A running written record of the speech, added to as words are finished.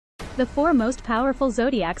The 4 most powerful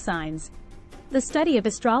zodiac signs. The study of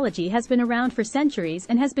astrology has been around for centuries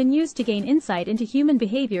and has been used to gain insight into human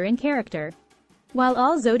behavior and character. While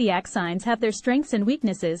all zodiac signs have their strengths and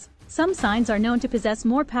weaknesses, some signs are known to possess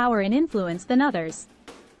more power and influence than others.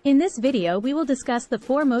 In this video we will discuss the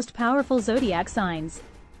 4 most powerful zodiac signs.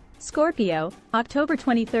 Scorpio, October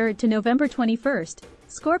 23rd to November 21st.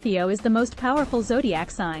 Scorpio is the most powerful zodiac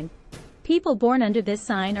sign. People born under this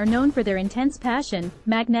sign are known for their intense passion,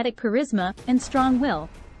 magnetic charisma, and strong will.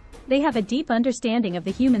 They have a deep understanding of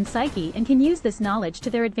the human psyche and can use this knowledge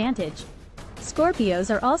to their advantage.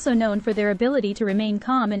 Scorpios are also known for their ability to remain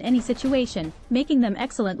calm in any situation, making them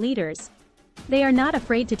excellent leaders. They are not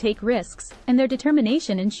afraid to take risks, and their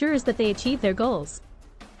determination ensures that they achieve their goals.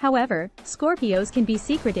 However, Scorpios can be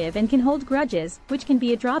secretive and can hold grudges, which can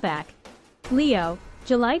be a drawback. Leo,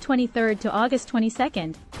 July 23rd to August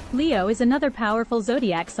 22nd. Leo is another powerful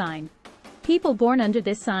zodiac sign. People born under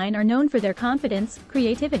this sign are known for their confidence,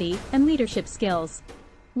 creativity, and leadership skills.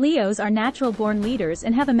 Leos are natural-born leaders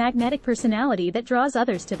and have a magnetic personality that draws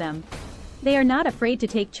others to them. They are not afraid to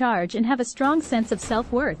take charge and have a strong sense of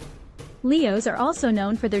self-worth. Leos are also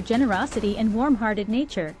known for their generosity and warm-hearted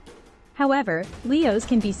nature. However, Leos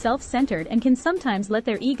can be self-centered and can sometimes let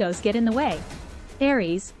their egos get in the way.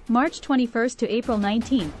 Aries, March 21st to April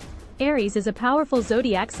 19th. Aries is a powerful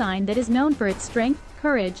zodiac sign that is known for its strength,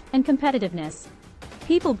 courage, and competitiveness.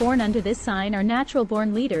 People born under this sign are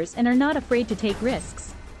natural-born leaders and are not afraid to take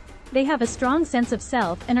risks. They have a strong sense of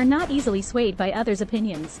self and are not easily swayed by others'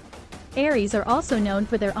 opinions. Aries are also known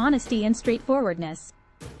for their honesty and straightforwardness.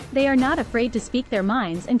 They are not afraid to speak their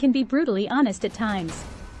minds and can be brutally honest at times.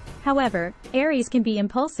 However, Aries can be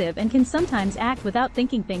impulsive and can sometimes act without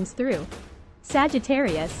thinking things through.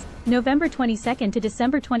 Sagittarius, November 22nd to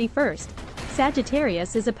December 21st.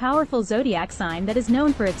 Sagittarius is a powerful zodiac sign that is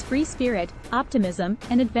known for its free spirit, optimism,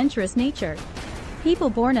 and adventurous nature.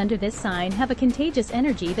 People born under this sign have a contagious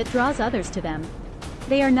energy that draws others to them.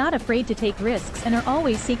 They are not afraid to take risks and are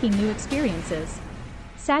always seeking new experiences.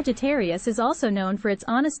 Sagittarius is also known for its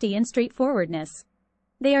honesty and straightforwardness.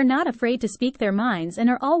 They are not afraid to speak their minds and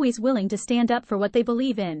are always willing to stand up for what they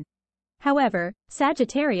believe in. However,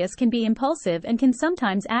 Sagittarius can be impulsive and can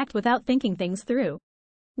sometimes act without thinking things through.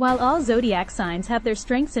 While all zodiac signs have their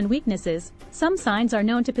strengths and weaknesses, some signs are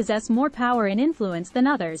known to possess more power and influence than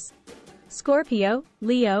others. Scorpio,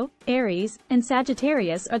 Leo, Aries, and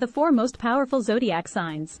Sagittarius are the 4 most powerful zodiac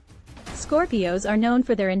signs. Scorpios are known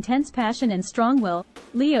for their intense passion and strong will,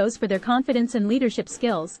 Leos for their confidence and leadership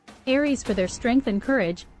skills, Aries for their strength and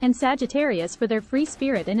courage, and Sagittarius for their free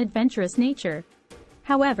spirit and adventurous nature.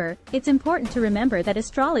 However, it's important to remember that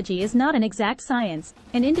astrology is not an exact science,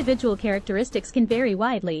 and individual characteristics can vary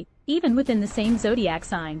widely, even within the same zodiac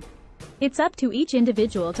sign. It's up to each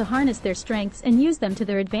individual to harness their strengths and use them to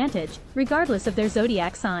their advantage, regardless of their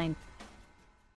zodiac sign.